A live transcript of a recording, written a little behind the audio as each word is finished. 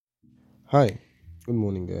Hi, good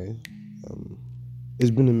morning, guys. Um,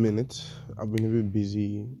 it's been a minute. I've been a bit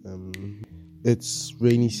busy. It's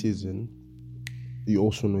rainy season. You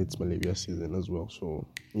also know it's malaria season as well. So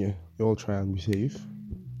yeah, you all try and be safe.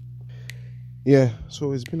 Yeah.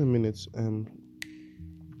 So it's been a minute.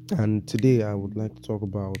 And today I would like to talk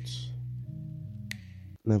about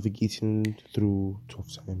navigating through tough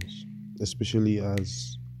times, especially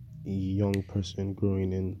as a young person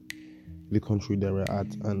growing in the country that we're at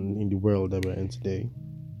and in the world that we're in today.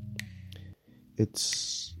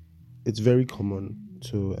 It's it's very common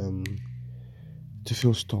to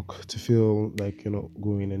feel stuck, to feel like you're not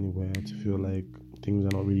going anywhere, to feel like things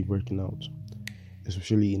are not really working out,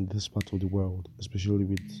 especially in this part of the world, especially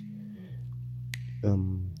with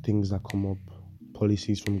things that come up,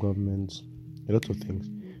 policies from governments, a lot of things.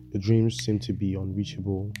 The dreams seem to be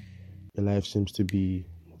unreachable, your life seems to be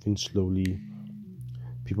moving slowly,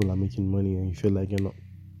 people are making money, and you feel like you're not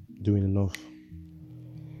doing enough.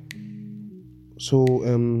 So,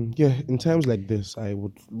 yeah, in times like this, I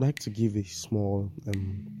would like to give a small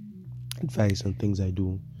advice on things I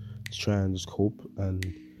do to try and just cope and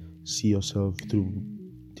see yourself through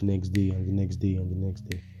the next day and the next day and the next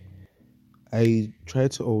day. I try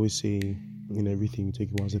to always say in everything, you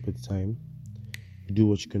take it one step at a time, you do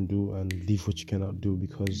what you can do and leave what you cannot do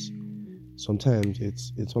because sometimes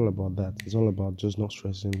it's all about that. It's all about just not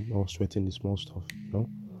stressing or sweating the small stuff, you know?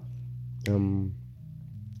 Um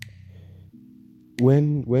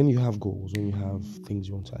when you have goals, when you have things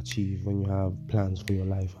you want to achieve, when you have plans for your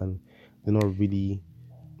life and they're not really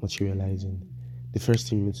materializing, the first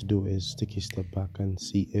thing you need to do is take a step back and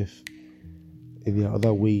see if there are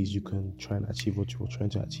other ways you can try and achieve what you were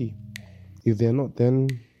trying to achieve. If they're not, then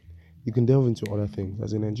you can delve into other things.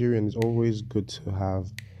 As a Nigerian, it's always good to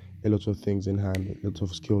have a lot of things in hand, a lot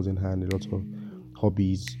of skills in hand, a lot of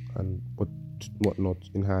hobbies and whatnot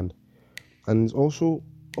in hand. And it's also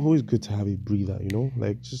always good to have a breather,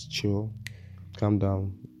 like just chill, calm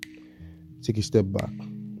down, take a step back.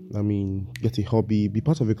 I mean, get a hobby, be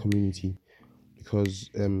part of a community because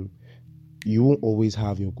you won't always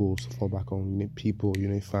have your goals to fall back on. You need people, you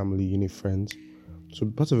need family, you need friends. So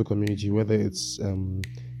be part of a community, whether it's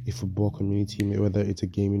a football community, whether it's a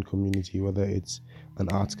gaming community, whether it's an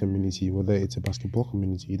arts community, whether it's a basketball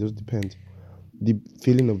community. It does depend. The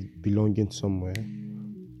feeling of belonging somewhere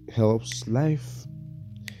helps life.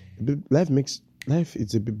 Life makes life.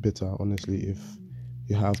 It's a bit better, honestly, if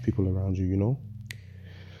you have people around you.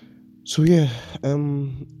 So yeah,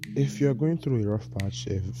 if you're going through a rough patch,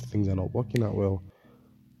 if things are not working out well,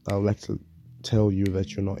 I would like to tell you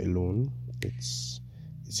that you're not alone. It's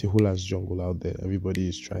a whole ass jungle out there. Everybody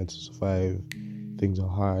is trying to survive. Things are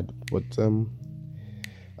hard, but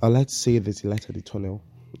I'd like to say there's a light at the tunnel.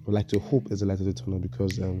 I'd like to hope there's a light at the tunnel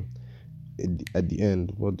because at the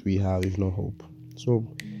end, what do we have if not hope? So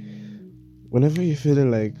whenever you're feeling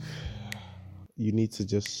like you need to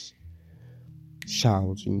just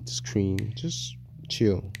shout, you need to scream, just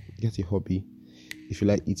chill, get a hobby. If you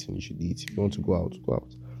like eating, you should eat. If you want to go out, go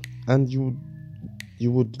out. And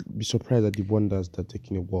you would be surprised at the wonders that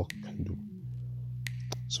taking a walk can do.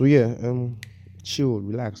 So yeah, chill,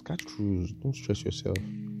 relax, catch cruise, don't stress yourself,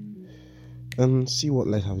 and see what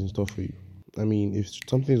life has in store for you. I mean, if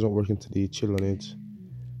something's not working today, chill on it,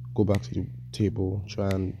 go back to the table, try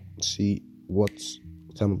and see what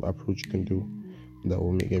type of approach you can do that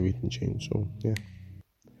will make everything change. So yeah,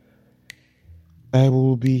 I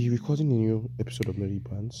will be recording a new episode of Nerdy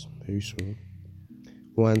Bands very soon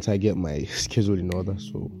once I get my schedule in order.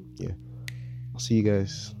 So yeah, I'll see you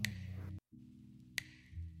guys.